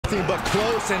nothing but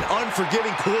close and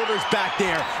unforgiving quarters back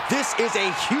there. This is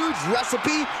a huge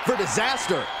recipe for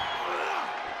disaster.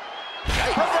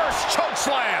 Reverse choke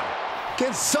slam.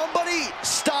 Can somebody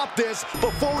stop this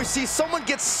before we see someone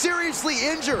get seriously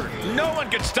injured? No one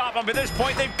can stop them at this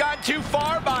point. They've gone too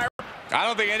far, Byron. I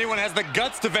don't think anyone has the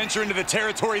guts to venture into the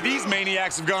territory these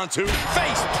maniacs have gone to.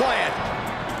 Face plant.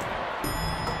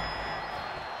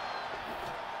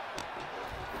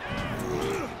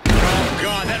 Oh,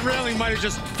 God, that railing might have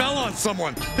just fell on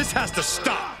someone. This has to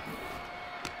stop.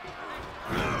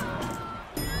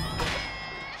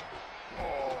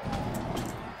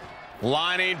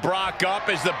 Lining Brock up.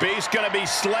 Is the Beast going to be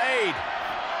slayed?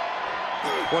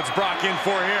 What's Brock in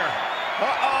for here?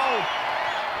 Uh-oh.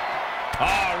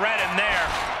 Oh, right in there.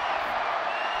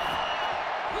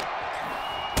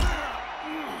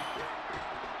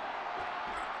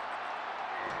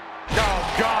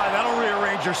 Oh, God, that'll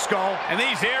rearrange your skull. And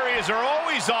these areas are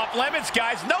always off limits,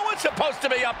 guys. No one's supposed to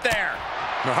be up there.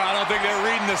 No, I don't think they're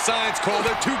reading the signs, Cole.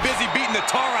 They're too busy beating the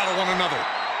tar out of one another.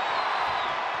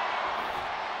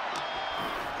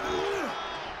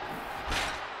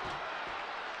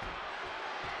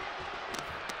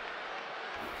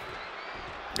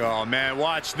 Oh, man,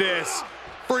 watch this.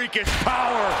 Freakish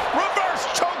power. Reverse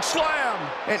choke slam.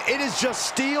 And it is just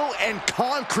steel and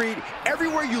concrete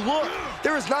everywhere you look.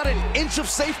 There is not an inch of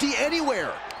safety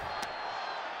anywhere.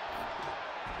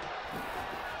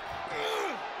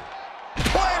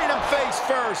 Planting him face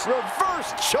first.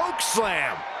 Reverse choke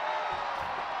slam.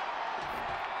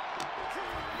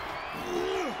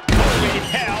 Holy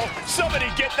hell. Somebody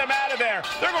get them out of there.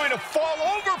 They're going to fall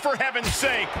over, for heaven's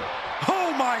sake.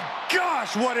 Oh, my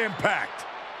gosh, what impact.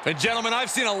 And, gentlemen, I've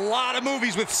seen a lot of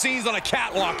movies with scenes on a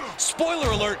catwalk.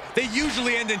 Spoiler alert, they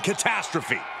usually end in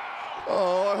catastrophe.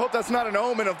 Oh, I hope that's not an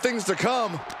omen of things to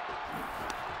come.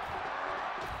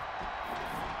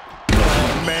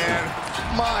 Oh, man.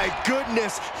 My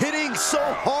goodness. Hitting so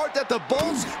hard that the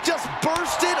bolts just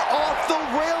bursted off the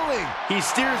railing. He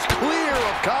steers clear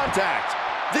of contact.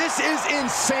 This is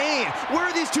insane. Where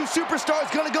are these two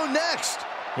superstars going to go next?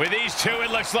 With these two,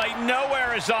 it looks like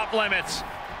nowhere is off limits.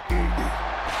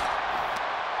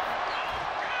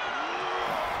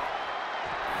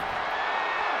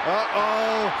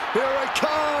 Uh-oh, here it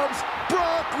comes,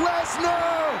 Brock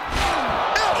Lesnar!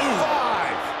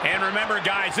 F5! And remember,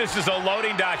 guys, this is a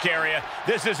loading dock area.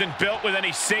 This isn't built with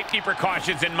any safety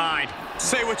precautions in mind.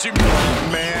 Say what you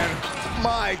mean, man.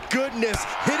 My goodness,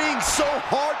 hitting so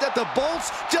hard that the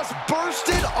bolts just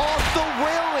bursted off the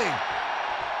railing.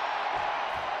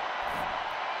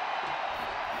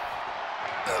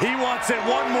 He wants it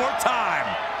one more time.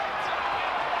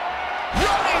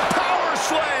 Running power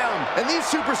slam! And these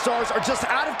superstars are just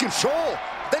out of control.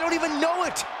 They don't even know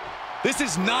it. This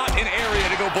is not an area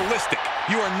to go ballistic.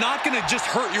 You are not going to just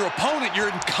hurt your opponent. You're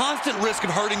in constant risk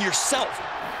of hurting yourself.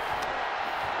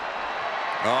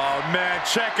 Oh, man,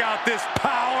 check out this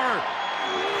power.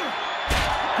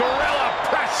 Gorilla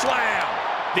press slam.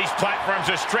 These platforms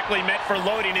are strictly meant for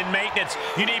loading and maintenance.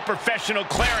 You need professional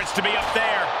clearance to be up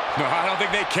there. No, I don't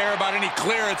think they care about any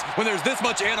clearance. When there's this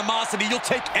much animosity, you'll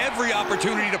take every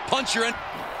opportunity to punch your...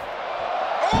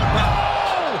 Oh,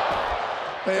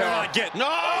 no! They're not getting... No!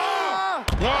 Oh,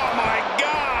 my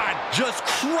God! Just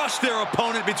crush their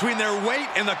opponent between their weight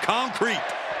and the concrete.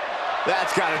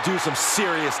 That's got to do some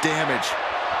serious damage.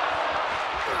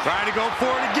 Trying to go for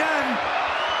it again.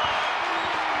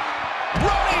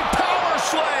 Running power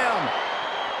slam!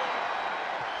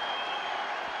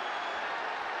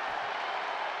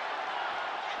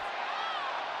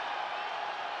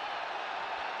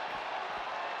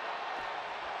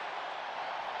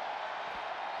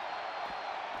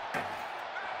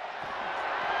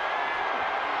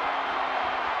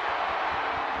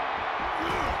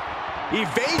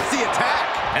 Evades the attack.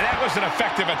 And that was an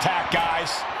effective attack,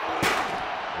 guys.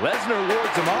 Lesnar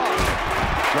wards him off.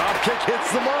 Drop kick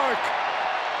hits the mark.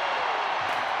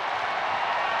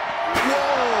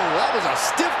 Whoa, that was a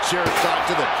stiff chair shot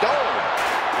to the dome.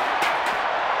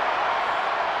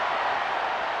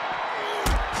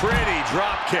 Pretty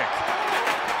drop kick.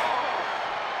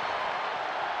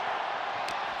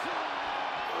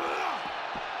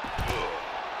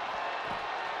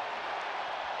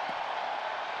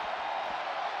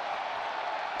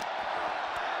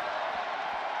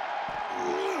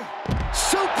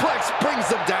 Suplex brings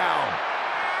them down.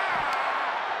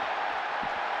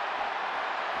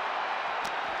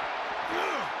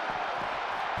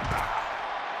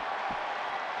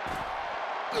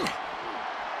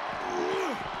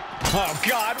 Oh,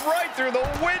 God, right through the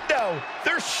window.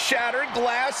 There's shattered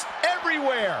glass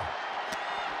everywhere.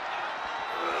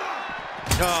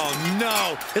 Oh,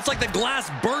 no. It's like the glass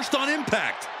burst on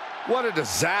impact. What a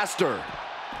disaster.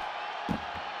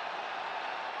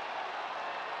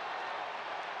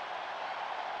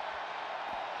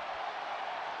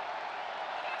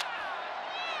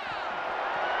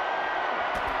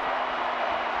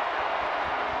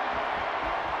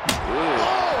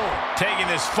 Taking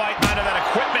this fight out of that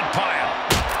equipment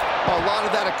pile. A lot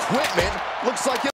of that equipment looks like it